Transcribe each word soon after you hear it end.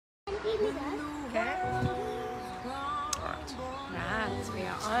Okay. Right, we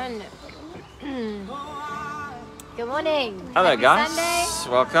are on. Good morning. Hello Happy guys,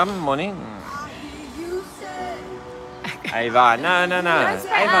 Sunday. welcome, morning. Ava, no. Don't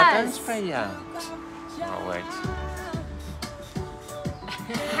spray Ava, us. don't spray ya. Oh wait.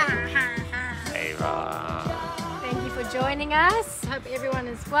 Ava. Thank you for joining us. Hope everyone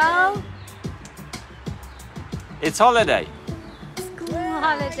is well. It's holiday. School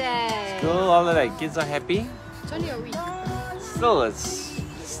holiday. School holiday. Kids are happy. It's only a week. It's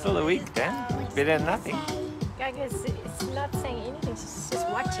still a week then. Better than nothing. Gaga's it's not saying anything, she's just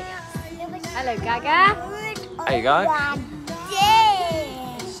watching us. Hello, Gaga. Hey guys.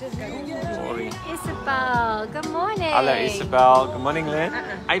 She's going, Sorry. Isabel, good morning. Hello Isabel. Good morning, Lynn.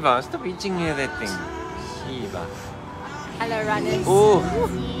 Ava, stop eating near that thing. Shiva. Hello, runners. Ooh,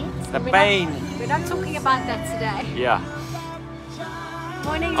 the We're pain. We're not talking about that today. Yeah.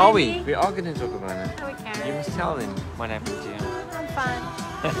 Morning, Are Lindy. we? We are going to talk about it. No, we can't. You must tell them what happened to you. I'm fine.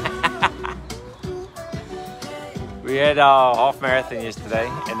 We had our half marathon yesterday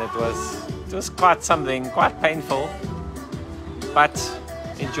and it was quite something, quite painful, but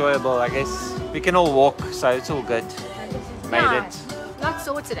enjoyable, I guess. We can all walk, so it's all good. Made No, it. Not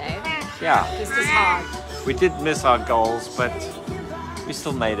sore today. Yeah. It's just hard. We did miss our goals, but we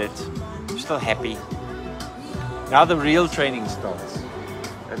still made it. We're still happy. Now the real training starts.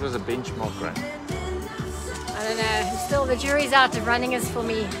 That was a benchmark run. I don't know. Still, the jury's out if running is for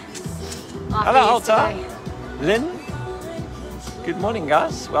me. Hello, Alta. Yesterday. Lynn. Good morning,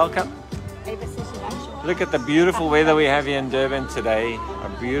 guys. Welcome. Ava says she likes you. Look at the beautiful weather we have here in Durban today. A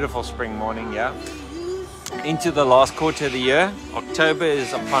beautiful spring morning, yeah. Into the last quarter of the year. October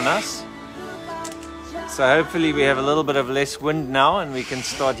is upon us. So hopefully we have a little bit of less wind now and we can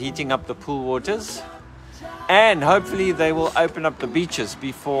start heating up the pool waters. And hopefully they will open up the beaches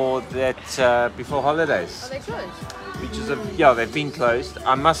before holidays. Are they good? Beaches they've been closed.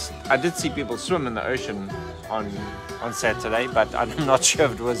 I did see people swim in the ocean on Saturday, but I'm not sure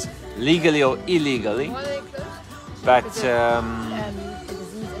if it was legally or illegally. Why are they closed? But The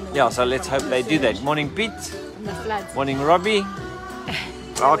disease in the yeah, so let's hope they do that. Morning, Pete. And the floods. Morning, Robbie.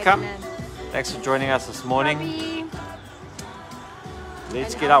 Welcome. Weatherman. Thanks for joining us this morning. Robbie.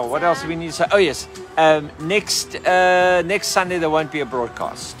 Let's And get out. What Elsa. else do we need to say? Oh yes, next Sunday there won't be a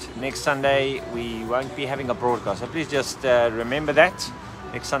broadcast. Next Sunday we won't be having a broadcast. So please just remember that.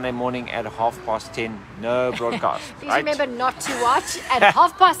 Next Sunday morning at 10:30, no broadcast. Please right? remember not to watch at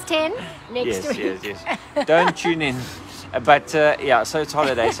 10:30 next week. Yes. Don't tune in. But yeah, so it's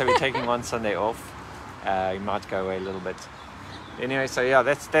holiday, so we're taking one Sunday off. You might go away a little bit. Anyway, so yeah,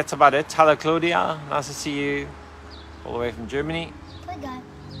 that's about it. Hello, Claudia. Nice to see you all the way from Germany.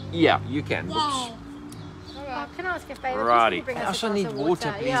 Yeah, you can. Oops. Oh, can I ask if baby Righty. bring I us also a glass need of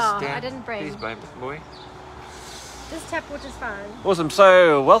water, please. Yeah, Dan. I didn't bring. Please, baby boy. This tap water's fine. Awesome.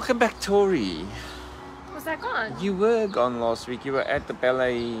 So, welcome back, Tori. Was that gone? You were gone last week. You were at the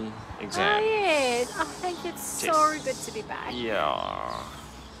ballet exam. Oh yes. Oh, thank you. It's so Yes. good to be back. Yeah.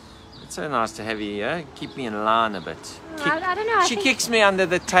 It's so nice to have you here. Keep me in line a bit. I don't know. I She think, kicks me under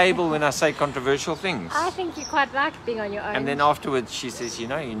the table when I say controversial things. I think you quite like being on your own. And then afterwards she says, you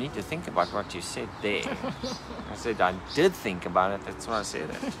know, you need to think about what you said there. I said, I did think about it. That's why I said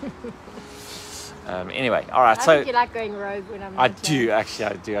it. Anyway, all right. I So think you like going rogue when I'm I not do, here.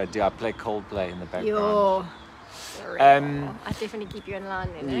 actually, I do. I play Coldplay in the background. Yo. I definitely keep you in line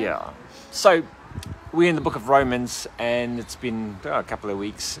then. Eh? Yeah. So we're in the book of Romans and it's been a couple of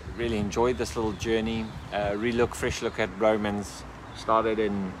weeks. Really enjoyed this little journey. Fresh look at Romans. Started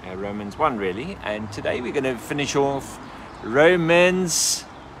in Romans 1 really. And today we're going to finish off Romans.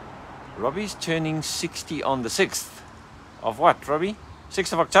 Robbie's turning 60 on the 6th. Of what, Robbie?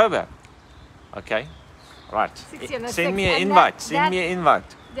 6th of October. Okay. Right. 60 on the Send me 6th. an And invite. that- Send me an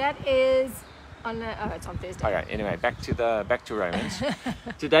invite. That is on the, it's on Thursday. Okay, anyway, back to Romans.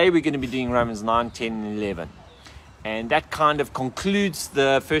 Today we're going to be doing Romans 9, 10, and 11. And that kind of concludes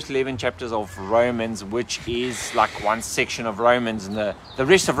the first 11 chapters of Romans, which is like one section of Romans. And the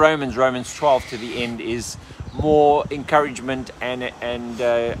rest of Romans 12 to the end, is more encouragement and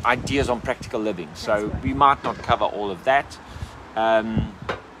ideas on practical living. So right. we might not cover all of that.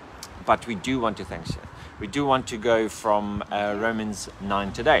 But we do want to, thanks. We do want to go from Romans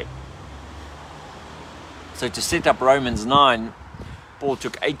 9 today. So to set up Romans 9, Paul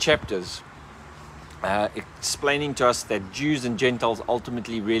took 8 chapters explaining to us that Jews and Gentiles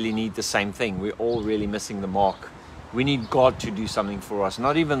ultimately really need the same thing. We're all really missing the mark. We need God to do something for us.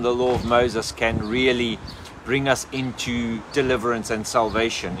 Not even the law of Moses can really bring us into deliverance and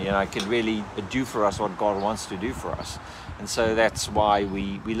salvation. You know, it can really do for us what God wants to do for us. And so that's why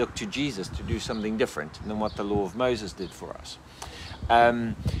we look to Jesus to do something different than what the law of Moses did for us.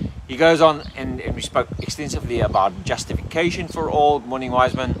 He goes on, and we spoke extensively about justification for all. Good morning,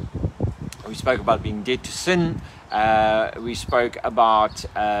 Wiseman. We spoke about being dead to sin. We spoke about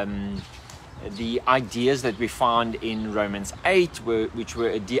the ideas that we found in Romans 8, which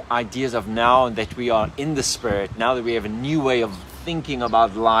were ideas of now that we are in the Spirit, now that we have a new way of thinking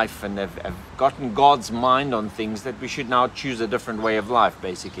about life and have gotten God's mind on things, that we should now choose a different way of life,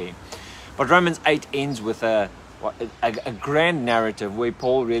 basically. But Romans 8 ends with a grand narrative where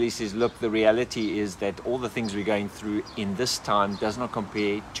Paul really says, look, the reality is that all the things we're going through in this time does not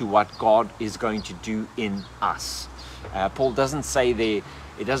compare to what God is going to do in us. Paul doesn't say there,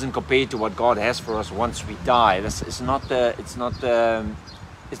 it doesn't compare to what God has for us once we die. It's not the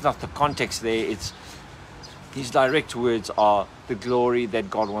context there. His direct words are the glory that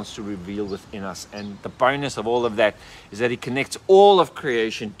God wants to reveal within us. And the bonus of all of that is that he connects all of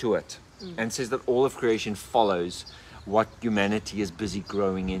creation to it and says that all of creation follows what humanity is busy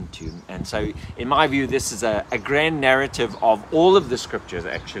growing into. And so, in my view, this is a grand narrative of all of the scriptures,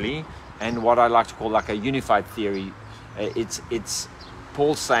 actually, and what I like to call like a unified theory. It's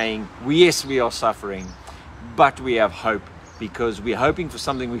Paul saying, yes, we are suffering, but we have hope, because we're hoping for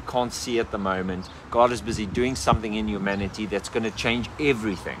something we can't see at the moment. God is busy doing something in humanity that's going to change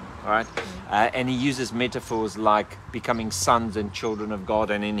everything, right? And he uses metaphors like becoming sons and children of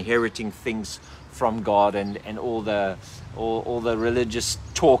God and inheriting things from God and all the religious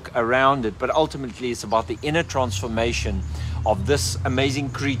talk around it. But ultimately, it's about the inner transformation of this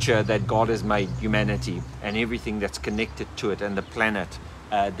amazing creature that God has made, humanity, and everything that's connected to it, and the planet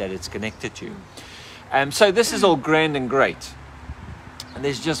that it's connected to. So this is all grand and great. And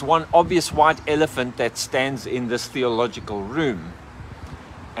there's just one obvious white elephant that stands in this theological room.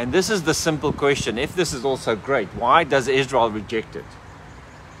 And this is the simple question: if this is all so great, why does Israel reject it?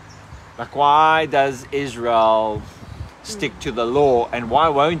 Like, why does Israel stick to the law, and why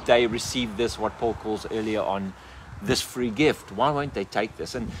won't they receive this, what Paul calls earlier on, this free gift? Why won't they take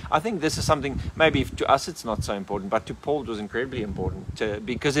this? And I think this is something, maybe to us it's not so important, but to Paul it was incredibly important,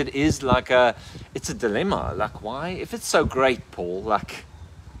 because it is like it's a dilemma. Like, why, if it's so great, Paul, like,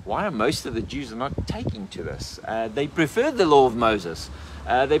 why are most of the Jews not taking to this? They prefer the law of Moses.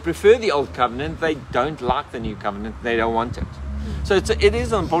 They prefer the old covenant. They don't like the new covenant. They don't want it. So it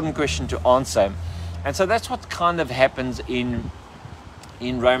is an important question to answer. And so that's what kind of happens in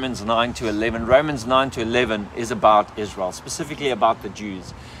Romans 9 to 11. Romans 9 to 11 is about Israel, specifically about the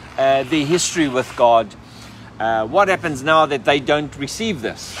Jews. The history with God. What happens now that they don't receive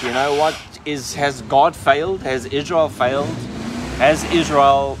this? You know, has God failed? Has Israel failed? Has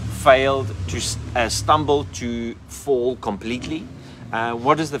Israel failed to stumble, to fall completely?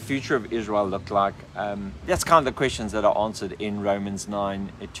 What does the future of Israel look like? That's kind of the questions that are answered in Romans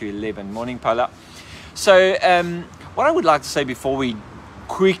 9 to 11. Morning, Paula. So what I would like to say before we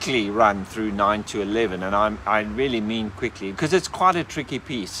quickly run through 9 to 11, and I really mean quickly, because it's quite a tricky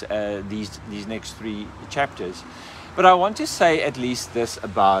piece, these next three chapters. But I want to say at least this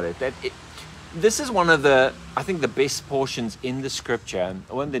about it, that this is one of the, I think, the best portions in the scripture,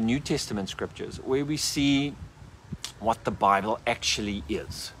 one of the New Testament scriptures, where we see what the Bible actually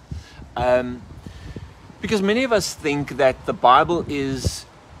is. Because many of us think that the Bible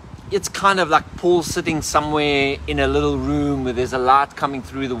it's kind of like Paul sitting somewhere in a little room where there's a light coming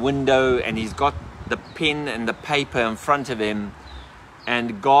through the window, and he's got the pen and the paper in front of him,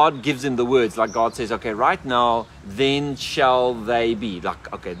 and God gives him the words. Like, God says, okay, right now, then shall they be.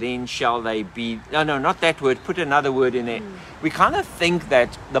 Like, okay, then shall they be. No, not that word. Put another word in there. We kind of think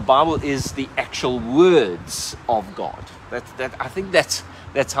that the Bible is the actual words of God. I think that's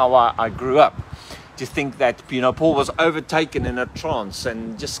how I grew up. To think that, you know, Paul was overtaken in a trance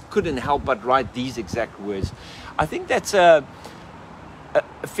and just couldn't help but write these exact words. I think that's a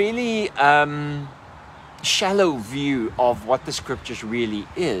fairly shallow view of what the scriptures really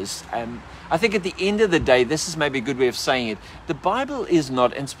is. I think at the end of the day, this is maybe a good way of saying it, the Bible is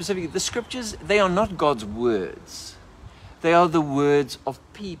not, and specifically the scriptures, they are not God's words. They are the words of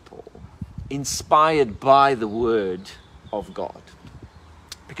people, inspired by the word of God.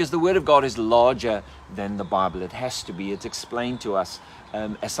 Because the word of God is larger than the Bible. It has to be. It's explained to us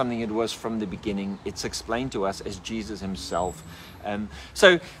as something it was from the beginning. It's explained to us as Jesus himself.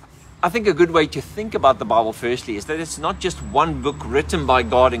 So I think a good way to think about the Bible firstly is that it's not just one book written by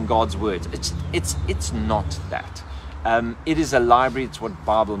God in God's words. It's not that. It is a library. It's what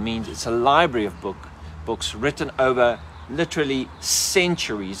Bible means. It's a library of books written over literally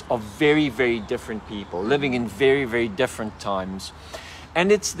centuries of very, very different people living in very, very different times. And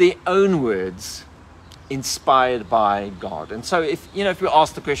it's their own words inspired by God. And so if you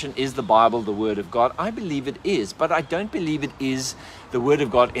ask the question, is the Bible the Word of God? I believe it is, but I don't believe it is the Word of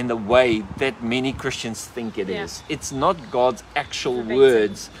God in the way that many Christians think it is. It's not God's actual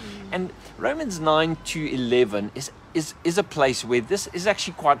words. And Romans 9 to 11 is a place where this is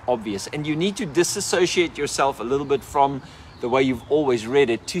actually quite obvious, and you need to disassociate yourself a little bit from the way you've always read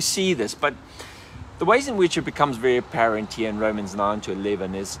it to see this. But the ways in which it becomes very apparent here in Romans 9 to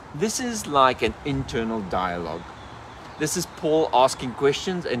 11 is this is like an internal dialogue. This is Paul asking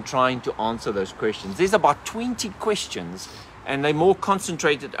questions and trying to answer those questions. There's about 20 questions, and they're more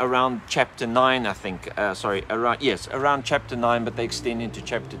concentrated around chapter 9, I think. Around chapter 9, but they extend into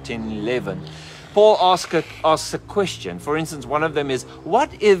chapter 10 and 11. Paul asks a question. For instance, one of them is,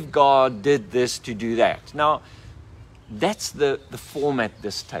 what if God did this to do that? Now, that's the format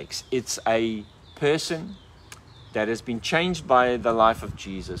this takes. It's a person that has been changed by the life of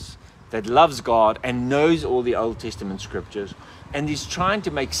Jesus, that loves God and knows all the Old Testament scriptures, and is trying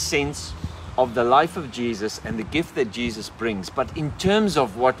to make sense of the life of Jesus and the gift that Jesus brings, but in terms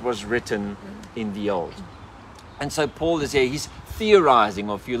of what was written in the Old. And so Paul is here, he's theorizing,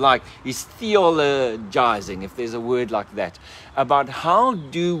 or if you like, he's theologizing, if there's a word like that, about how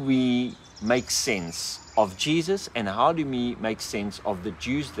do we make sense of Jesus and how do we make sense of the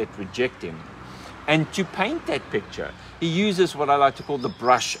Jews that reject him. And to paint that picture, he uses what I like to call the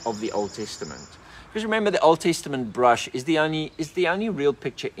brush of the Old Testament. Because remember, the Old Testament brush is the only real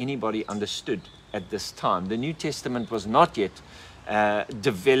picture anybody understood at this time. The New Testament was not yet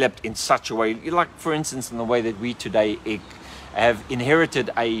developed in such a way, like for instance in the way that we today have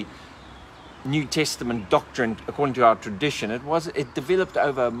inherited a New Testament doctrine according to our tradition. It developed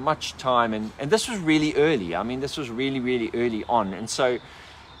over much time, and this was really early. I mean, this was really early on. And so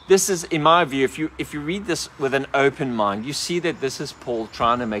this is, in my view, if you read this with an open mind, you see that this is Paul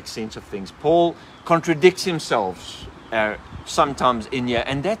trying to make sense of things. Paul contradicts himself sometimes in here,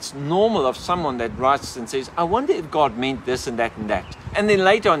 and that's normal of someone that writes and says, I wonder if God meant this and that and that. And then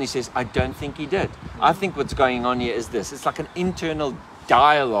later on he says, I don't think he did. I think what's going on here is this. It's like an internal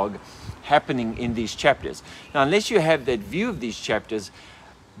dialogue happening in these chapters. Now, unless you have that view of these chapters,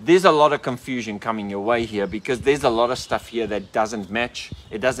 there's a lot of confusion coming your way here, because there's a lot of stuff here that doesn't match.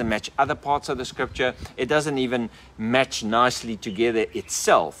 It doesn't match other parts of the scripture. It doesn't even match nicely together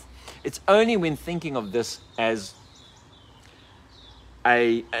itself. It's only when thinking of this as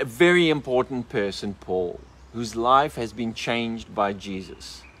a very important person, Paul, whose life has been changed by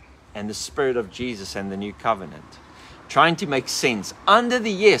Jesus and the Spirit of Jesus and the new covenant, trying to make sense under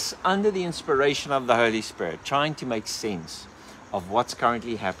the inspiration of the Holy Spirit, trying to make sense of what's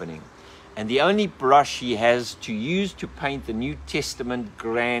currently happening. And the only brush he has to use to paint the New Testament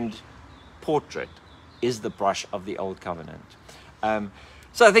grand portrait is the brush of the Old Covenant.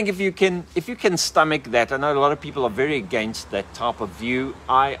 So I think if you can stomach that, I know a lot of people are very against that type of view.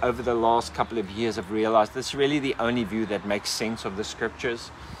 I, over the last couple of years, have realized this is really the only view that makes sense of the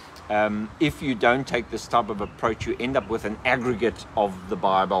scriptures. If you don't take this type of approach, you end up with an aggregate of the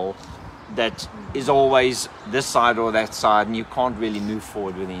Bible that is always this side or that side, and you can't really move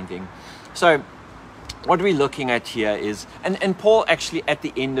forward with anything. So what we're looking at here is, and Paul actually at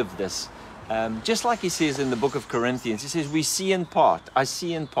the end of this, just like he says in the book of Corinthians, he says, we see in part, I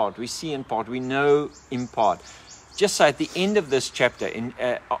see in part, we see in part, we know in part. Just so at the end of this chapter,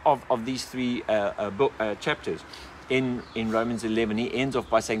 of these three chapters, in Romans 11, he ends off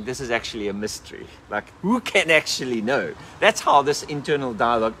by saying this is actually a mystery. Like, who can actually know? That's how this internal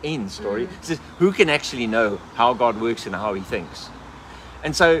dialogue ends, Tory. It says, who can actually know how God works and how he thinks?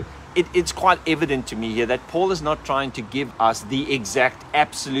 And so it's quite evident to me here that Paul is not trying to give us the exact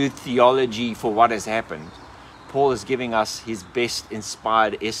absolute theology for what has happened. Paul is giving us his best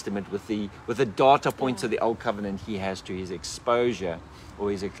inspired estimate with the data points of the Old Covenant he has to his exposure,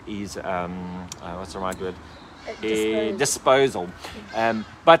 or his what's the right word? Disposal.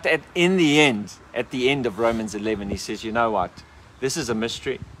 But in the end, at the end of Romans 11, he says, you know what? This is a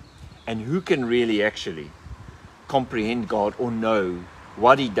mystery. And who can really actually comprehend God or know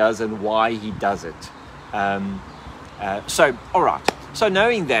what he does and why he does it? So, all right. So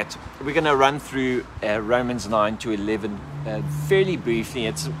knowing that, we're going to run through Romans 9 to 11 fairly briefly.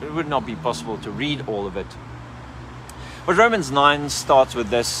 It would not be possible to read all of it. But Romans 9 starts with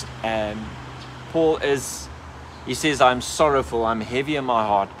this. Paul he says, I'm sorrowful, I'm heavy in my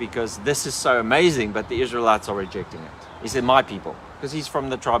heart, because this is so amazing, but the Israelites are rejecting it. He said, my people, because he's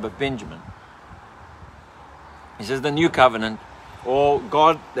from the tribe of Benjamin. He says, the new covenant, or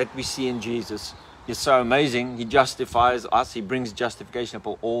God that we see in Jesus, is so amazing. He justifies us. He brings justification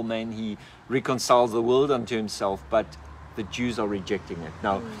upon all men. He reconciles the world unto himself. But the Jews are rejecting it.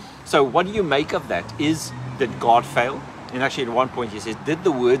 Now, so what do you make of that? Did God fail? And actually at one point he says, did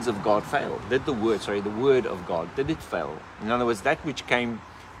the words of God fail? The word of God, did it fail? In other words, that which came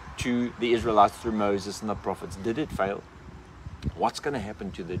to the Israelites through Moses and the prophets, did it fail? What's going to happen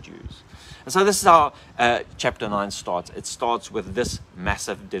to the Jews? And so this is how chapter 9 starts. It starts with this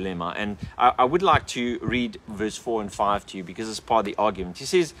massive dilemma. And I would like to read verse 4 and 5 to you because it's part of the argument. He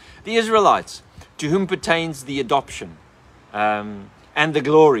says, the Israelites, to whom pertains the adoption, and the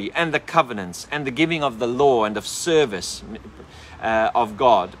glory, and the covenants, and the giving of the law, and of service of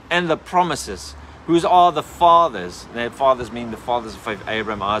God, and the promises, whose are the fathers. Their fathers mean the fathers of faith,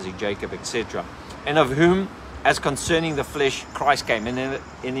 Abraham, Isaac, Jacob, etc. And of whom, as concerning the flesh, Christ came. And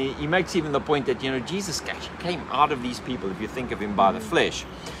he makes even the point that, Jesus actually came out of these people, if you think of him by the flesh.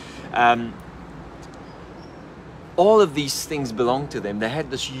 All of these things belong to them. They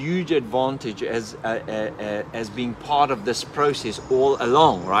had this huge advantage as being part of this process all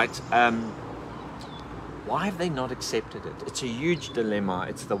along, right? Why have they not accepted it? It's a huge dilemma.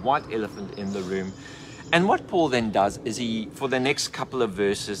 It's the white elephant in the room. And what Paul then does is for the next couple of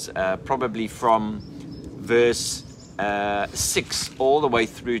verses, probably from verse 6 all the way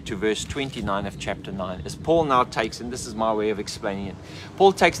through to verse 29 of chapter 9, as Paul now takes, and this is my way of explaining it,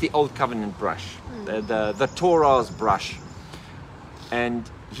 Paul takes the old covenant brush, the Torah's brush, and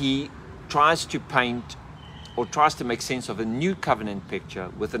he tries to paint or tries to make sense of a new covenant picture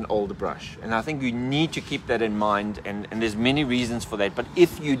with an old brush. And I think you need to keep that in mind, and there's many reasons for that. But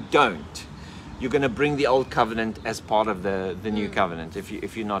if you don't, you're going to bring the old covenant as part of the new covenant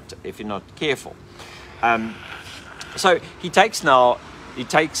if you're not careful. So he takes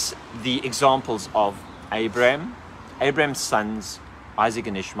the examples of Abraham's sons, Isaac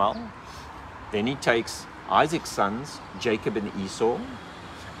and Ishmael. Then he takes Isaac's sons, Jacob and Esau.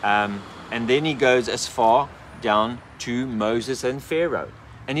 And then he goes as far down to Moses and Pharaoh.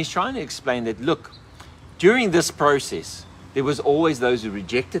 And he's trying to explain that, look, during this process, there was always those who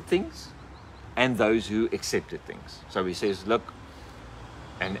rejected things and those who accepted things. So he says, look,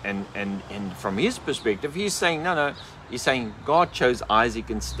 and from his perspective, he's saying, no, he's saying God chose Isaac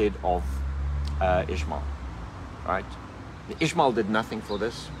instead of Ishmael, right? Ishmael did nothing for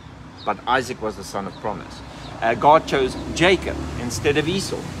this, but Isaac was the son of promise. God chose Jacob instead of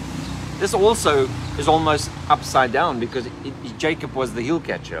Esau. This also is almost upside down because Jacob was the heel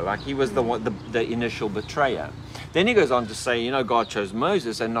catcher, like he was the initial betrayer. Then he goes on to say, God chose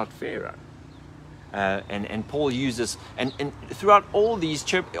Moses and not Pharaoh. And Paul uses, and throughout all these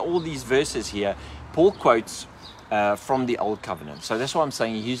verses here, Paul quotes from the Old Covenant. So that's why I'm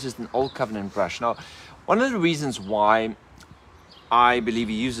saying he uses an Old Covenant brush. Now, one of the reasons why I believe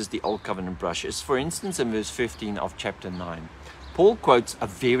he uses the Old Covenant brush is, for instance, in verse 15 of chapter 9, Paul quotes a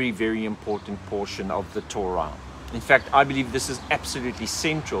very, very important portion of the Torah. In fact, I believe this is absolutely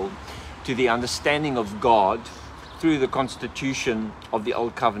central to the understanding of God through the constitution of the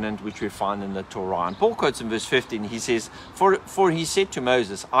Old Covenant, which we find in the Torah. And Paul quotes in verse 15, he says, For he said to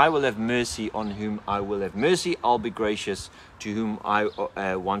Moses, I will have mercy on whom I will have mercy. I'll be gracious to whom I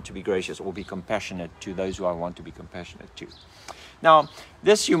want to be gracious, or be compassionate to those who I want to be compassionate to. Now,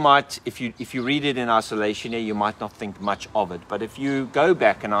 this you might, if you read it in isolation here, you might not think much of it. But if you go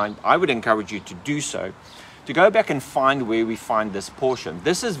back, and I would encourage you to do so, to go back and find where we find this portion.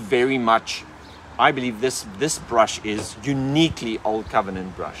 This is very much, I believe this brush is uniquely Old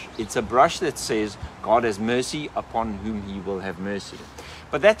Covenant brush. It's a brush that says God has mercy upon whom he will have mercy.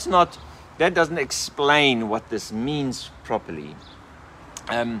 But that doesn't explain what this means properly.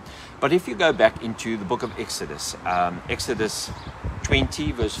 But if you go back into the book of Exodus, Exodus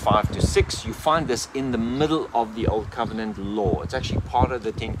 20 verse 5 to 6, you find this in the middle of the Old Covenant law. It's actually part of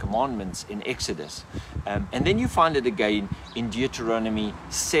the 10 Commandments in Exodus. And then you find it again in Deuteronomy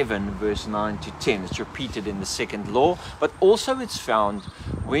 7 verse 9 to 10. It's repeated in the second law, but also it's found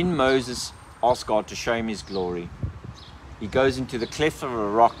when Moses asked God to show him his glory. He goes into the cleft of a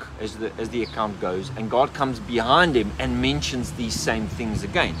rock, as the account goes, and God comes behind him and mentions these same things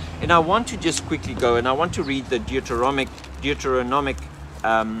again. And I want to just quickly go, and I want to read the Deuteronomic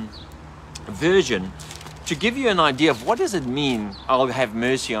version to give you an idea of what does it mean, I'll have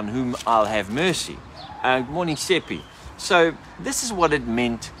mercy on whom I'll have mercy. Good morning, Seppi. So this is what it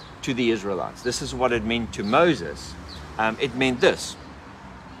meant to the Israelites. This is what it meant to Moses. It meant this.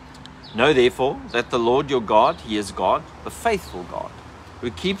 Know therefore that the Lord your God, he is God, the faithful God, who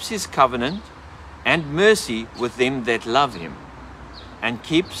keeps his covenant and mercy with them that love him, and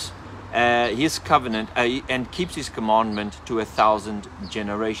keeps his covenant and keeps his commandment to 1,000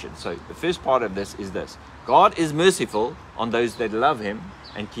 generations. So the first part of this is this: God is merciful on those that love him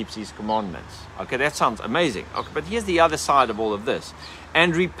and keeps his commandments. Okay, that sounds amazing. Okay, but here's the other side of all of this: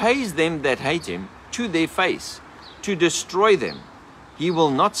 and repays them that hate him to their face, to destroy them. He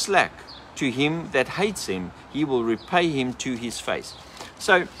will not slack to him that hates him, he will repay him to his face.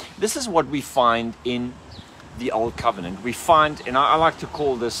 So this is what we find in the Old Covenant. We find, and I like to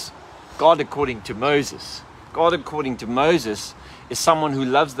call this God according to Moses. God according to Moses is someone who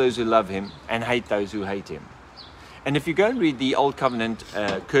loves those who love him and hate those who hate him. And if you go and read the Old Covenant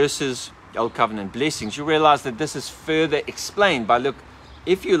curses, Old Covenant blessings, you realize that this is further explained by, look,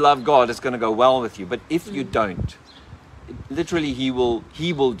 if you love God, it's going to go well with you. But if you don't, literally he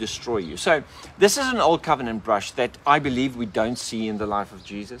will destroy you. So this is an Old Covenant brush that I believe we don't see in the life of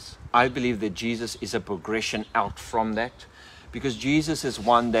Jesus. I believe that Jesus is a progression out from that, because Jesus is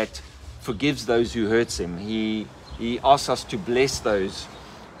one that forgives those who hurts him. He asks us to bless those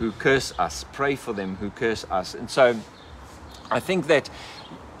who curse us, pray for them who curse us. And so I think that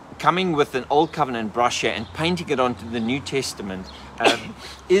coming with an Old Covenant brush here and painting it onto the New Testament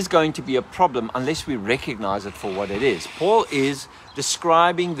is going to be a problem unless we recognize it for what it is. Paul is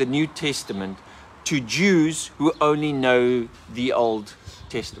describing the New Testament to Jews who only know the Old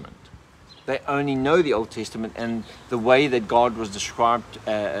Testament. They only know the Old Testament and the way that God was described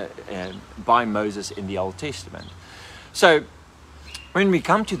by Moses in the Old Testament. So when we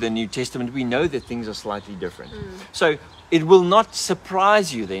come to the New Testament, we know that things are slightly different. So it will not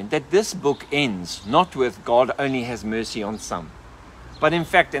surprise you then that this book ends not with God only has mercy on some, but in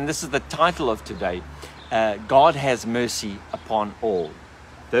fact, and this is the title of today, God has mercy upon all.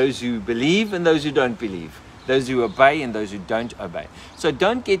 Those who believe and those who don't believe. Those who obey and those who don't obey. So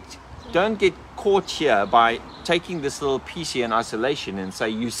don't get caught here by taking this little piece here in isolation and say,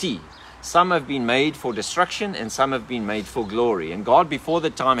 you see, some have been made for destruction and some have been made for glory. And God before the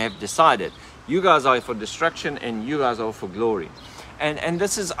time have decided, you guys are for destruction and you guys are for glory. And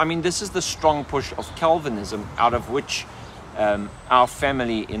this is, I mean, this is the strong push of Calvinism, out of which our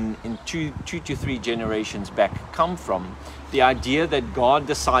family in 2 to 3 generations back come from. The idea that God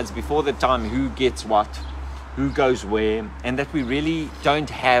decides before the time who gets what, who goes where, and that we really don't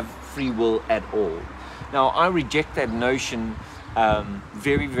have free will at all. Now, I reject that notion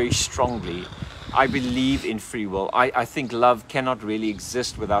very, very strongly. I believe in free will. I think love cannot really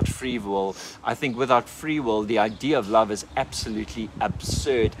exist without free will. I think without free will, the idea of love is absolutely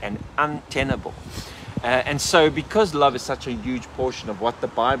absurd and untenable. And so because love is such a huge portion of what the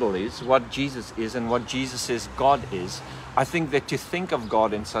Bible is, what Jesus is, and what Jesus says God is, I think that to think of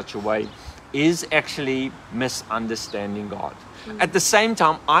God in such a way is actually misunderstanding God. At the same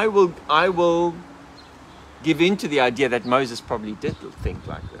time, I will give in to the idea that Moses probably did think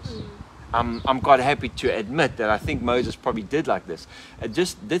like this. I'm quite happy to admit that I think Moses probably did like this.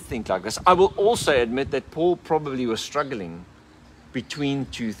 Just did think like this. I will also admit that Paul probably was struggling between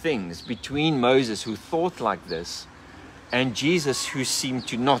two things, between Moses, who thought like this, and Jesus, who seemed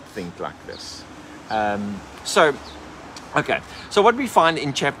to not think like this. So what we find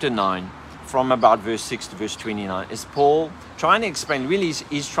in chapter 9, from about verse 6 to verse 29, is Paul trying to explain, really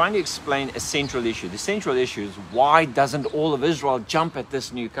he's trying to explain a central issue. The central issue is, why doesn't all of Israel jump at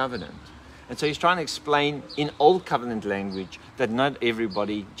this new covenant? And so he's trying to explain in Old Covenant language that not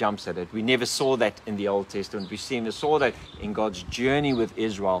everybody jumps at it. We never saw that in the Old Testament. We saw that in God's journey with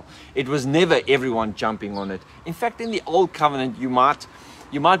Israel. It was never everyone jumping on it. In fact, in the Old Covenant, you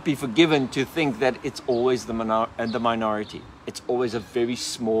might be forgiven to think that it's always the minority. It's always a very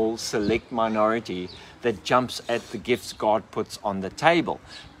small, select minority that jumps at the gifts God puts on the table.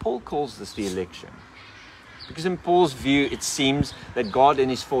 Paul calls this the election. Because in Paul's view, it seems that God in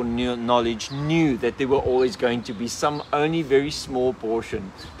his foreknowledge knew that there were always going to be some only very small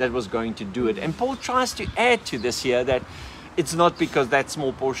portion that was going to do it. And Paul tries to add to this here that it's not because that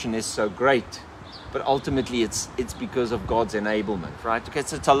small portion is so great, but ultimately it's because of God's enablement, right? Okay,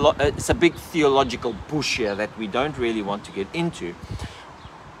 so it's a big theological push here that we don't really want to get into.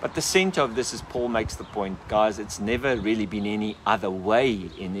 But the center of this is, Paul makes the point, guys, it's never really been any other way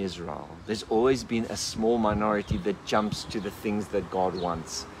in Israel. There's always been a small minority that jumps to the things that God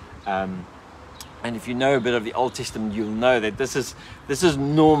wants. And if you know a bit of the Old Testament, you'll know that this is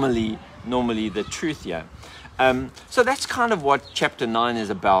normally the truth here. So that's kind of what chapter 9 is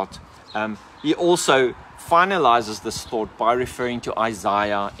about. He also finalizes this thought by referring to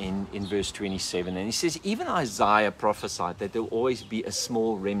Isaiah in verse 27. And he says, even Isaiah prophesied that there will always be a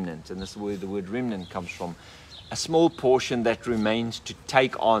small remnant. And this is where the word remnant comes from. A small portion that remains to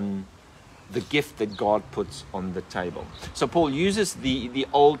take on the gift that God puts on the table. So Paul uses the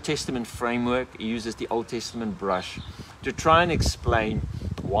Old Testament framework, he uses the Old Testament brush to try and explain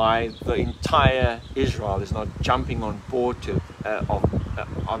why the entire Israel is not jumping on board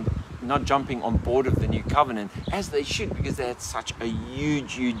not jumping on board of the new covenant as they should, because they had such a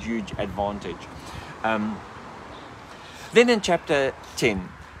huge advantage. Then in chapter 10,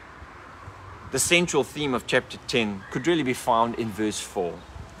 the central theme of chapter 10 could really be found in verse 4,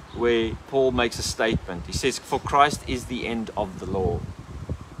 where Paul makes a statement. He says, "For Christ is the end of the law,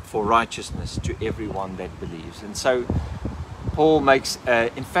 for righteousness to everyone that believes." And so Paul makes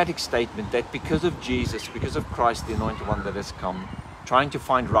an emphatic statement that because of Jesus, because of Christ, the Anointed One that has come, trying to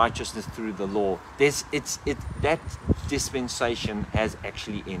find righteousness through the law, that dispensation has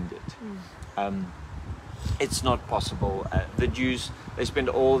actually ended. It's not possible. The Jews, they spend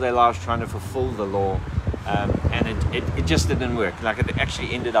all their lives trying to fulfill the law, and it just didn't work. Like, it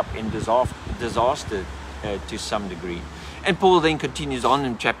actually ended up in disaster to some degree. And Paul then continues on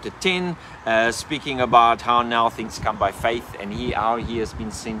in chapter 10, speaking about how now things come by faith, and how he has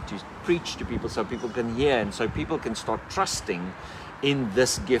been sent to preach to people so people can hear, and so people can start trusting in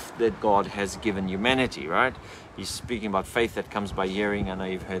this gift that God has given humanity, right? He's speaking about faith that comes by hearing. I know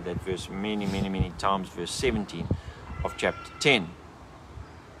you've heard that verse many times, verse 17 of chapter 10.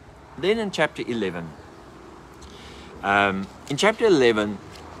 Then in chapter 11,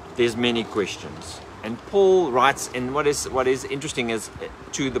 there's many questions. And Paul writes, and what is interesting is,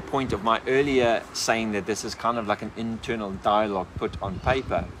 to the point of my earlier saying that this is kind of like an internal dialogue put on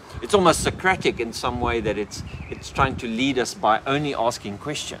paper. It's almost Socratic in some way, that it's trying to lead us by only asking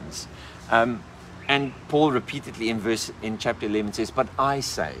questions. And Paul repeatedly in chapter 11 says, "But I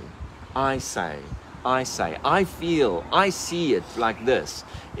say, I feel, I see it like this."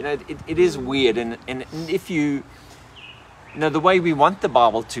 You know, it is weird, and if you know, the way we want the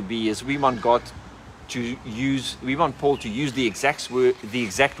Bible to be is we want Paul to use the exact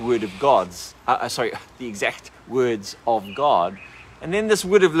word of God's, the exact words of God, and then this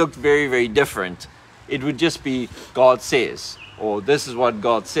would have looked very different. It would just be God says, or this is what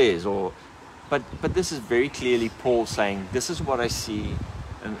God says, but this is very clearly Paul saying, this is what I see,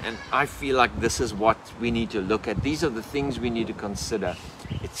 and I feel like this is what we need to look at. These are the things we need to consider,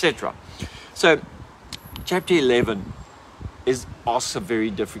 etc. So chapter 11 asks a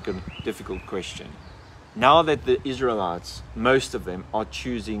very difficult question. Now that the Israelites, most of them, are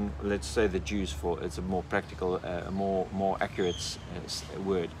choosing, let's say the Jews, for it's a more practical, more accurate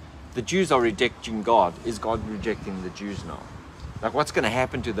word. The Jews are rejecting God. Is God rejecting the Jews now? Like, what's going to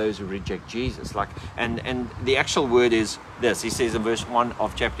happen to those who reject Jesus? Like, and the actual word is this. He says in verse 1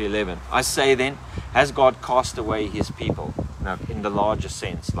 of chapter 11, "I say then, has God cast away his people?" Now, in the larger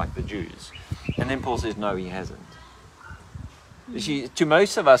sense, like the Jews. And then Paul says, no, he hasn't. You see, to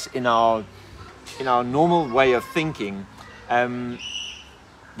most of us in our normal way of thinking,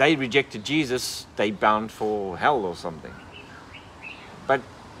 they rejected Jesus, they bound for hell or something. But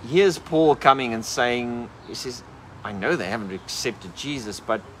here's Paul coming and saying, he says, I know they haven't accepted Jesus,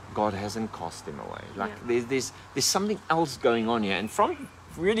 but God hasn't cast them away. Like, yeah, there's something else going on here. And from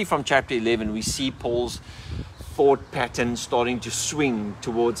chapter 11, we see Paul's thought pattern starting to swing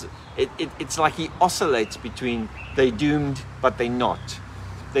towards it. It's like he oscillates between they're doomed, but they're not.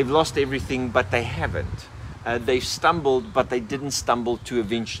 They've lost everything, but they haven't. They've stumbled, but they didn't stumble to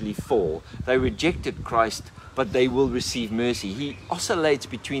eventually fall. They rejected Christ, but they will receive mercy. He oscillates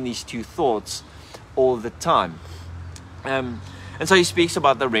between these two thoughts all the time. And so he speaks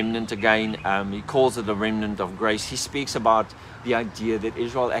about the remnant again. He calls it the remnant of grace. He speaks about the idea that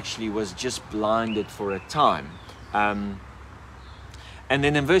Israel actually was just blinded for a time. And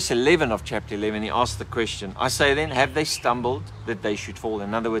then in verse 11 of chapter 11, he asks the question, I say then, have they stumbled that they should fall?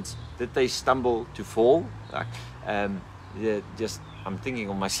 In other words, did they stumble to fall? Like, I'm thinking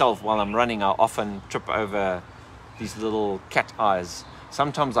of myself while I'm running. I often trip over these little cat eyes.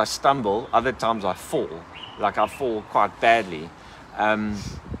 Sometimes I stumble, other times I fall. Like, I fall quite badly.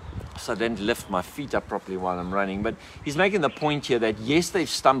 So I don't lift my feet up properly while I'm running. But he's making the point here that yes, they've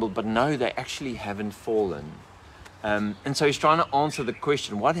stumbled, but no, they actually haven't fallen. And so he's trying to answer the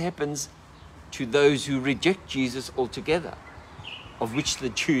question, what happens to those who reject Jesus altogether? Of which the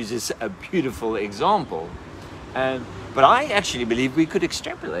Jews is a beautiful example. But I actually believe we could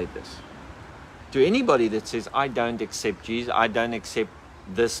extrapolate this to anybody that says, I don't accept Jesus, I don't accept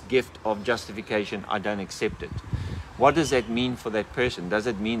this gift of justification, I don't accept it. What does that mean for that person? Does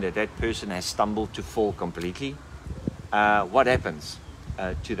it mean that that person has stumbled to fall completely? What happens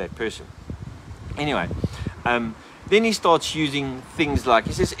to that person? Anyway, then he starts using things like,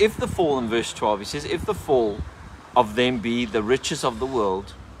 he says, if the fall, in verse 12, he says, if the fall of them be the riches of the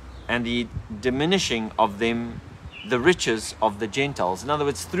world and the diminishing of them the riches of the Gentiles. In other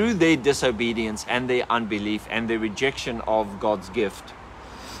words, through their disobedience and their unbelief and their rejection of God's gift,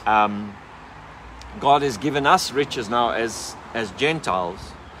 God has given us riches now as Gentiles.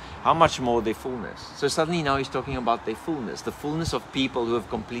 How much more their fullness? So suddenly now he's talking about their fullness, the fullness of people who have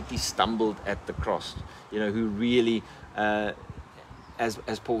completely stumbled at the cross, who really,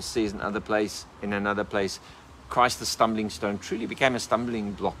 as Paul says in another place, Christ the stumbling stone truly became a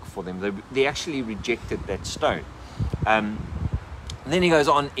stumbling block for them. They actually rejected that stone. Then he goes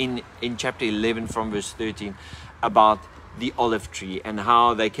on in chapter 11 from verse 13 about the olive tree and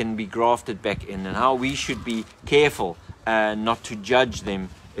how they can be grafted back in, and how we should be careful not to judge them,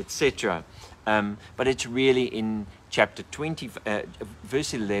 etc. But it's really in chapter 20,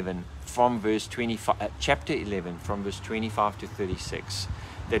 verse 11 from verse 25, chapter 11 from verse 25 to 36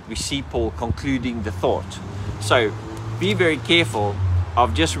 that we see Paul concluding the thought. So be very careful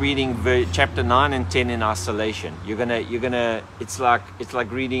of just reading chapter 9 and 10 in isolation. You're gonna it's like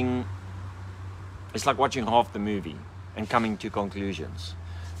watching half the movie and coming to conclusions.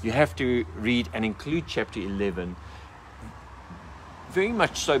 You have to read and include chapter 11, very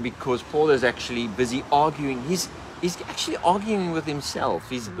much so because Paul is actually busy arguing. He's actually arguing with himself.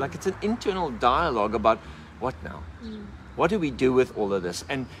 He's like, it's an internal dialogue about what now? What do we do with all of this?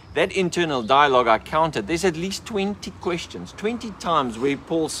 And that internal dialogue, I counted, there's at least 20 questions, 20 times where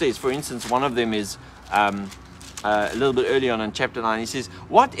Paul says, for instance, one of them is a little bit early on in chapter 9, he says,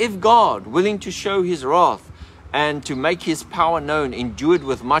 what if God, willing to show his wrath and to make his power known, endured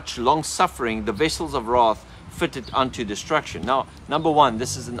with much long suffering the vessels of wrath fitted unto destruction? Now, number one,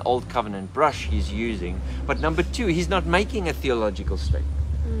 this is an old covenant brush he's using. But number two, he's not making a theological statement.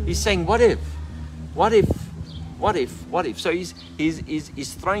 He's saying, what if? What if? What if? What if? So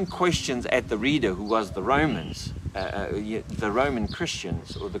he's throwing questions at the reader, who was the Romans, the Roman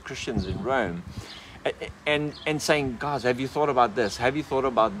Christians, or the Christians in Rome, and saying, guys, have you thought about this? Have you thought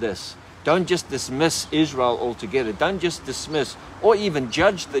about this? Don't just dismiss Israel altogether. Don't just dismiss or even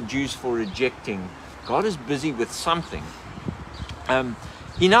judge the Jews for rejecting. God is busy with something.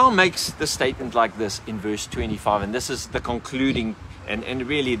 He now makes the statement like this in verse 25, and this is the concluding, and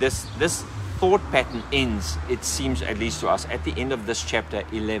really this thought pattern ends, it seems, at least to us, at the end of this chapter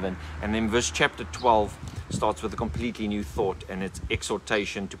 11, and then verse chapter 12 starts with a completely new thought, and it's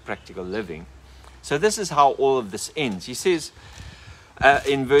exhortation to practical living. So this is how all of this ends. He says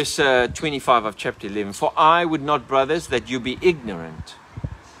in verse 25 of chapter 11, for I would not, brothers, that you be ignorant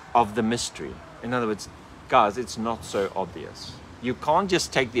of the mystery. In other words, guys, it's not so obvious. You can't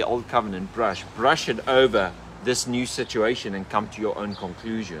just take the old covenant brush it over this new situation and come to your own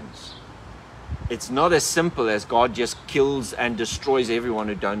conclusions. It's not as simple as God just kills and destroys everyone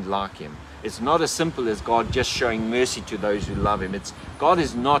who don't like him. It's not as simple as God just showing mercy to those who love him.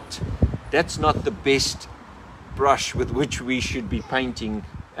 That's not the best brush with which we should be painting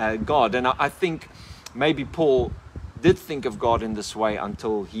God. And I think maybe Paul did think of God in this way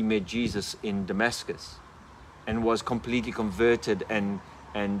until he met Jesus in Damascus and was completely converted and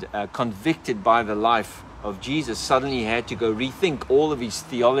convicted by the life of Jesus. Suddenly he had to go rethink all of his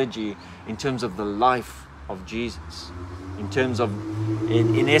theology in terms of the life of Jesus, in terms of,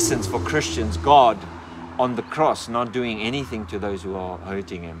 in essence, for Christians, God on the cross not doing anything to those who are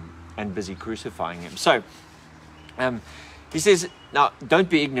hurting him and busy crucifying him. So he says, now don't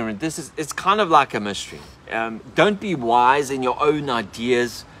be ignorant. It's kind of like a mystery. Don't be wise in your own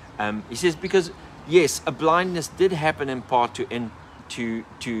ideas. He says, because yes, a blindness did happen in part to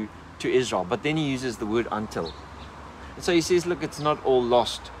Israel, but then he uses the word until. And so he says, look, it's not all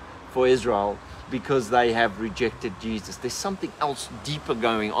lost for Israel because they have rejected Jesus. There's something else deeper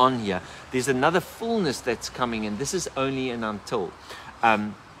going on here. There's another fullness that's coming, and this is only an until.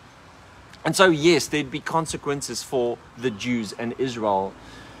 And so, yes, there'd be consequences for the Jews and Israel.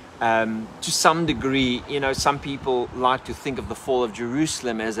 To some degree, some people like to think of the fall of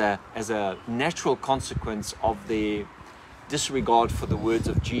Jerusalem as a natural consequence of their disregard for the words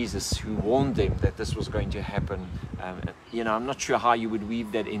of Jesus, who warned them that this was going to happen. I'm not sure how you would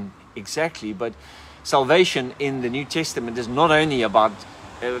weave that in exactly, but salvation in the New Testament is not only about,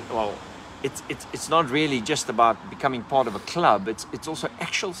 it's not really just about becoming part of a club. It's also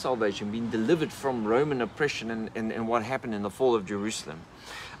actual salvation, being delivered from Roman oppression and what happened in the fall of Jerusalem.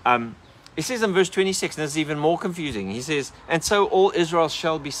 It says in verse 26, and this is even more confusing. He says, and so all Israel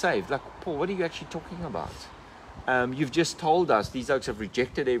shall be saved. Like, Paul, what are you actually talking about? You've just told us these oaks have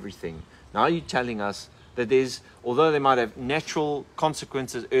rejected everything. Now you're telling us that there's, although they might have natural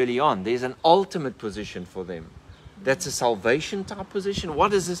consequences early on, there's an ultimate position for them. That's a salvation type position.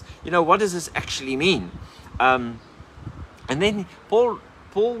 What does this, what does this actually mean? And then Paul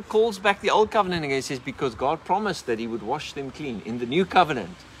Paul calls back the old covenant again. He says, because God promised that he would wash them clean. In the new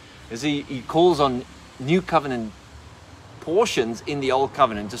covenant, as he calls on new covenant portions in the old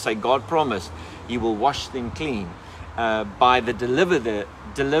covenant to say God promised he will wash them clean by the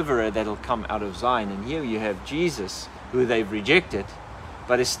deliverer that'll come out of Zion. And here you have Jesus, who they've rejected,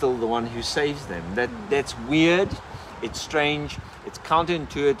 but is still the one who saves them. That's weird, it's strange, it's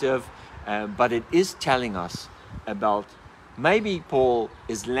counterintuitive, but it is telling us about, maybe Paul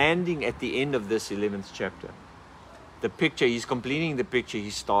is landing at the end of this 11th chapter. The picture, he's completing the picture he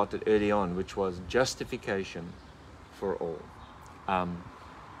started early on, which was justification for all.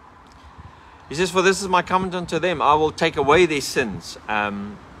 He says, for this is my covenant unto them, I will take away their sins.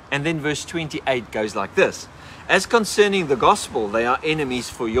 And then verse 28 goes like this. As concerning the gospel, they are enemies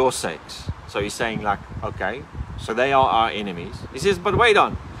for your sakes. So he's saying like, okay, so they are our enemies. He says, but wait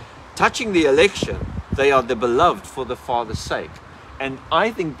on. Touching the election, they are the beloved for the Father's sake. And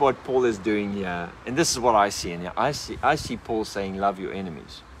I think what Paul is doing here, and this is what I see in here, I see Paul saying, love your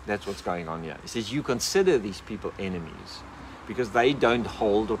enemies. That's what's going on here. He says, you consider these people enemies because they don't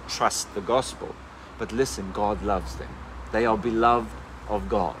hold or trust the gospel. But listen, God loves them. They are beloved of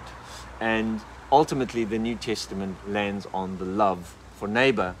God. And ultimately, the New Testament lands on the love for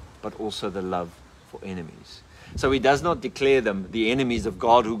neighbor, but also the love for enemies. So he does not declare them the enemies of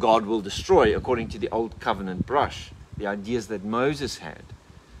God who God will destroy according to the old covenant brush, the ideas that Moses had.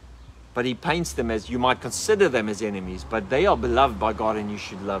 But he paints them as, you might consider them as enemies, but they are beloved by God and you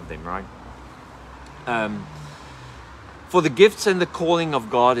should love them, right? For the gifts and the calling of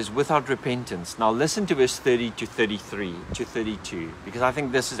God is without repentance. Now listen to verse 30 to 33 to 32, because I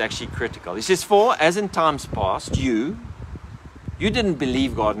think this is actually critical. He says, for as in times past, you didn't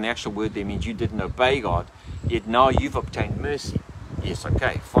believe God, and the actual word there means you didn't obey God, yet now you've obtained mercy. Yes,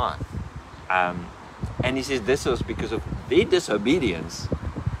 okay, fine. And he says this was because of their disobedience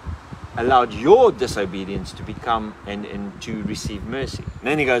allowed your disobedience to become and to receive mercy. And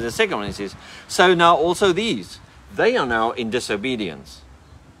then he goes to the second one, he says, so now also these, they are now in disobedience,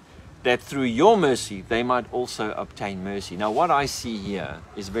 that through your mercy they might also obtain mercy. Now what I see here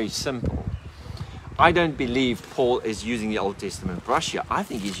is very simple. I don't believe Paul is using the Old Testament brush here. I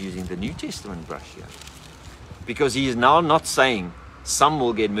think he's using the New Testament brush here. Because he is now not saying some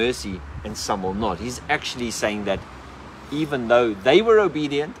will get mercy and some will not. He's actually saying that even though they were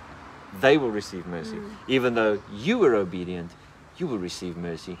obedient, they will receive mercy. Even though you were obedient, you will receive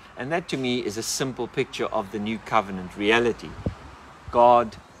mercy. And that to me is a simple picture of the new covenant reality.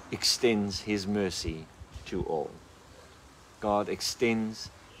 God extends his mercy to all. God extends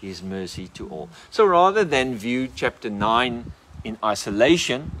his mercy to all. So rather than view chapter 9 in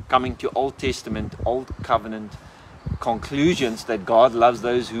isolation, coming to Old Testament, Old Covenant conclusions that God loves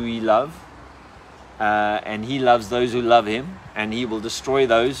those who he loves, and he loves those who love him, and he will destroy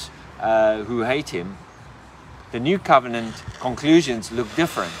those who hate him, the New Covenant conclusions look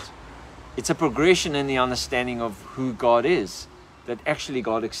different. It's a progression in the understanding of who God is, that actually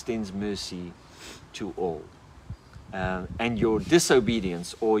God extends mercy to all. And your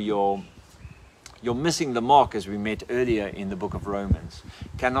disobedience or your missing the mark, as we met earlier in the book of Romans,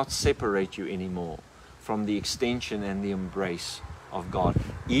 cannot separate you anymore from the extension and the embrace of God,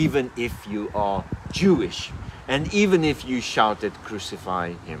 even if you are Jewish. And even if you shouted,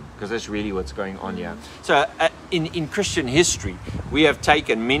 crucify him, because that's really what's going on here. So in Christian history, we have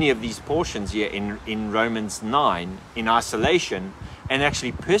taken many of these portions here in Romans 9 in isolation and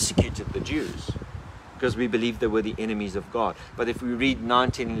actually persecuted the Jews because we believe they were the enemies of God. But if we read 9,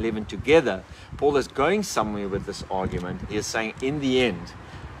 10, 11 together, Paul is going somewhere with this argument. He is saying, in the end,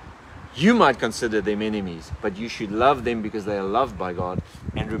 you might consider them enemies, but you should love them because they are loved by God.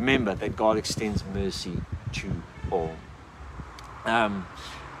 And remember that God extends mercy to all.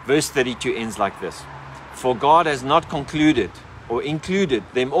 Verse 32 ends like this. For God has not concluded or included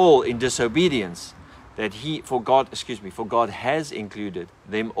them all in disobedience, for God has included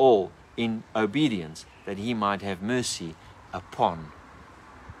them all in obedience, that he might have mercy upon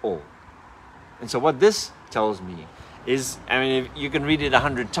all. And so what this tells me is, I mean, you can read it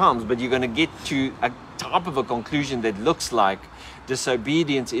 100 times, but you're going to get to a type of a conclusion that looks like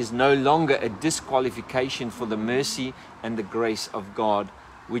disobedience is no longer a disqualification for the mercy and the grace of God,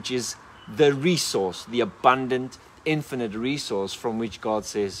 which is the resource, the abundant, infinite resource from which God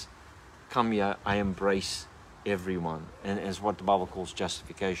says, come here, I embrace everyone. And it's what the Bible calls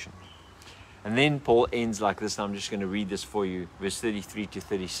justification. And then Paul ends like this, and I'm just going to read this for you, verse 33 to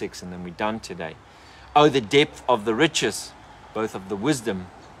 36, and then we're done today. Oh, the depth of the riches, both of the wisdom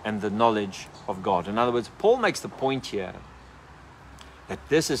and the knowledge of God. In other words, Paul makes the point here that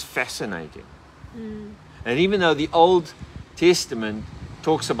this is fascinating. And even though the Old Testament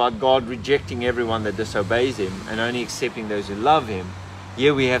talks about God rejecting everyone that disobeys him and only accepting those who love him,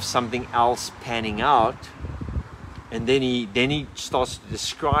 here we have something else panning out. And then he starts to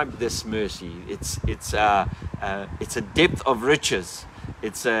describe this mercy. It's a depth of riches.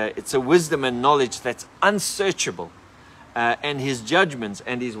 It's a wisdom and knowledge that's unsearchable. And his judgments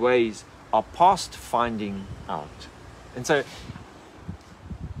and his ways are past finding out. And so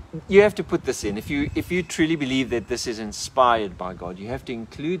you have to put this in. If you truly believe that this is inspired by God, you have to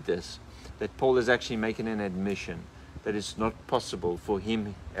include this, that Paul is actually making an admission that it's not possible for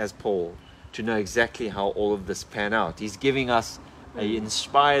him as Paul to know exactly how all of this pan out. He's giving us an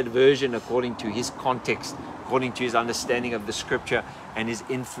inspired version according to his context, according to his understanding of the scripture and his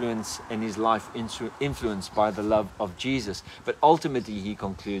influence and his life influenced by the love of Jesus. But ultimately he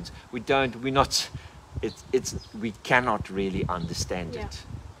concludes, we cannot really understand it.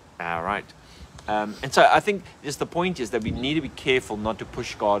 All right. And so I think just the point is that we need to be careful not to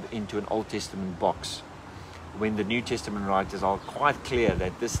push God into an Old Testament box, when the New Testament writers are quite clear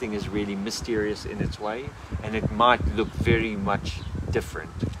that this thing is really mysterious in its way, and it might look very much different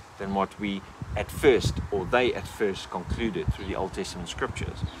than what they at first concluded through the Old Testament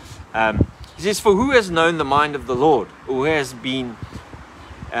scriptures. He says, for who has known the mind of the Lord, or who has been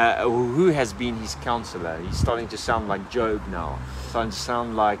his counselor? He's starting to sound like Job now, starting to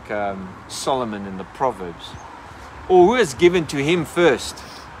sound like Solomon in the Proverbs. Or who has given to him first,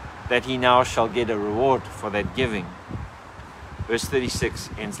 that he now shall get a reward for that giving? Verse 36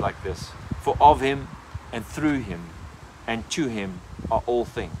 ends like this: for of him, and through him, and to him are all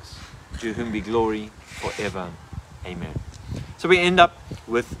things, to whom be glory forever. Amen. So we end up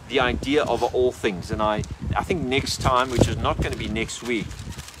with the idea of all things. And I think next time, which is not going to be next week,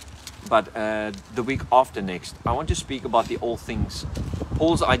 but the week after next, I want to speak about the all things,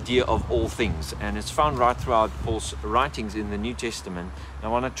 Paul's idea of all things. And it's found right throughout Paul's writings in the New Testament. And I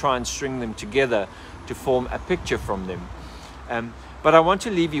want to try and string them together to form a picture from them. But I want to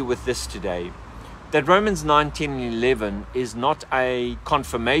leave you with this today, that Romans 9, 10, and 11 is not a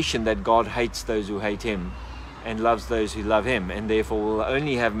confirmation that God hates those who hate him and loves those who love him, and therefore will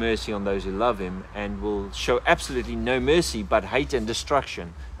only have mercy on those who love him, and will show absolutely no mercy but hate and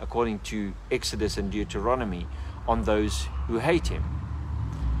destruction, according to Exodus and Deuteronomy, on those who hate him.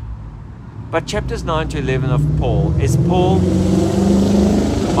 But chapters 9 to 11 of Paul is Paul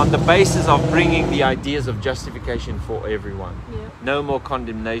on the basis of bringing the ideas of justification for everyone. No more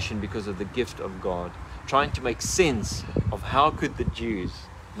condemnation because of the gift of God, trying to make sense of how could the Jews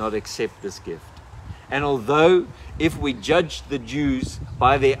not accept this gift. And although if we judge the Jews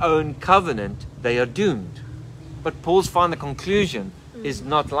by their own covenant, they are doomed. But Paul's final conclusion is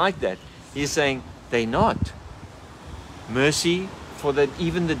not like that. He's saying they're not. Mercy for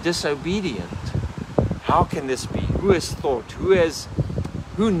even the disobedient. How can this be? Who has thought?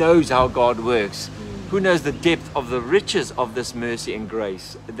 Who knows how God works? Who knows the depth of the riches of this mercy and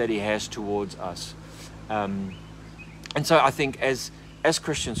grace that he has towards us? And so I think as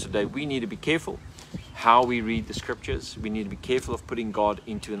Christians today, we need to be careful how we read the scriptures. We need to be careful of putting God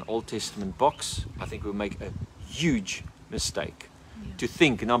into an Old Testament box. I think we'll make a huge mistake to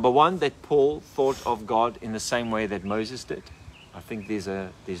think, number one, that Paul thought of God in the same way that Moses did. I think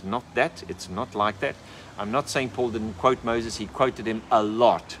there's not that. It's not like that. I'm not saying Paul didn't quote Moses. He quoted him a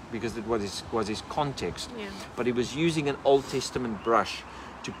lot because it was his context. But he was using an Old Testament brush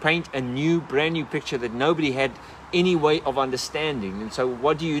to paint a brand new picture that nobody had any way of understanding. And so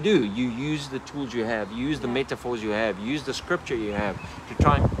what do? You use the tools you have, you use the metaphors you have, you use the scripture you have to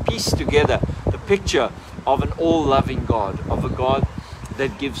try and piece together the picture of an all-loving God, of a God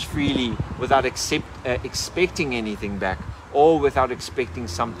that gives freely without expecting anything back, or without expecting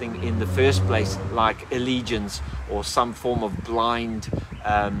something in the first place, like allegiance or some form of blind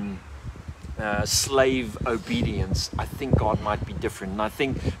slave obedience. I think God might be different. And I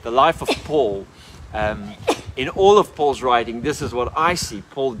think the life of Paul, in all of Paul's writing, this is what I see.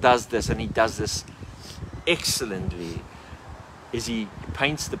 Paul does this, and he does this excellently, is he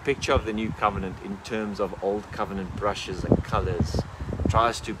paints the picture of the new covenant in terms of old covenant brushes and colors,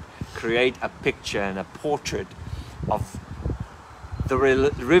 tries to create a picture and a portrait of the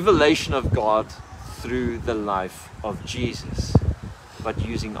revelation of God through the life of Jesus, but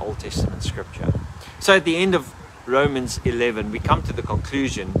using Old Testament scripture. So at the end of Romans 11, we come to the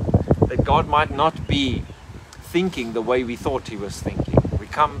conclusion that God might not be thinking the way we thought he was thinking. We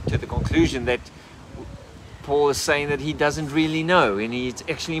come to the conclusion that Paul is saying that he doesn't really know, and it's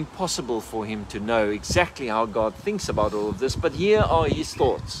actually impossible for him to know exactly how God thinks about all of this. But here are his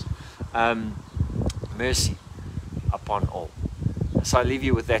thoughts. Mercy upon all. So I leave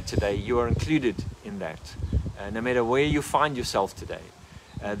you with that today. You are included in that. No matter where you find yourself today,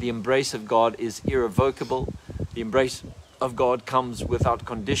 The embrace of God is irrevocable. The embrace of God comes without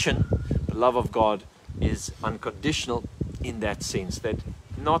condition. The love of God is unconditional in that sense, that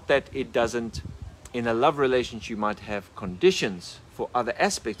not that it doesn't, in a love relationship you might have conditions for other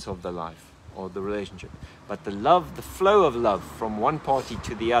aspects of the life or the relationship, but the love, the flow of love from one party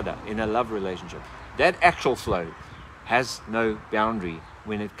to the other in a love relationship, that actual flow has no boundary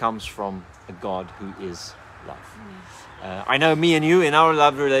when it comes from a God who is love. I know me and you, in our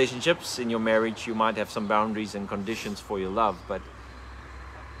love relationships, in your marriage, you might have some boundaries and conditions for your love, but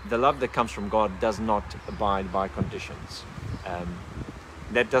the love that comes from God does not abide by conditions.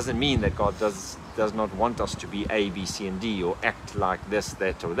 That doesn't mean that God does not want us to be A, B, C, and D, or act like this,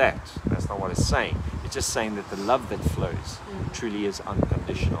 that, or that. That's not what it's saying. It's just saying that the love that flows truly is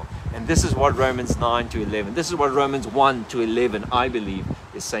unconditional. And this is what Romans 9 to 11, this is what Romans 1 to 11, I believe,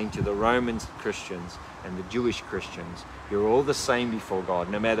 is saying to the Roman Christians and the Jewish Christians. You're all the same before God,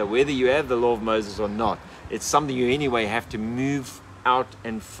 no matter whether you have the law of Moses or not. It's something you anyway have to move out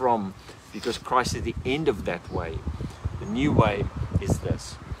and from, because Christ is the end of that way. The new way is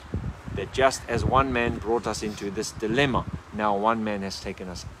this, that just as one man brought us into this dilemma, now one man has taken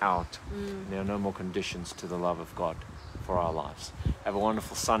us out. There are no more conditions to the love of God for our lives. Have a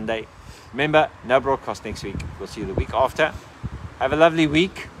wonderful Sunday. Remember, no broadcast next week. We'll see you the week after. Have a lovely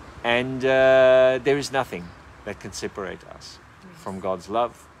week, and there is nothing that can separate us from God's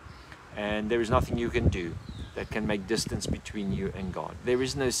love, and there is nothing you can do that can make distance between you and God. There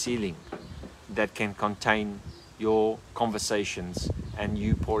is no ceiling that can contain your conversations and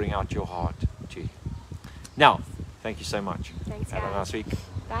you pouring out your heart to Him. Now, thank you so much. Thanks, Have a guys. nice week.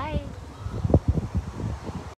 Bye.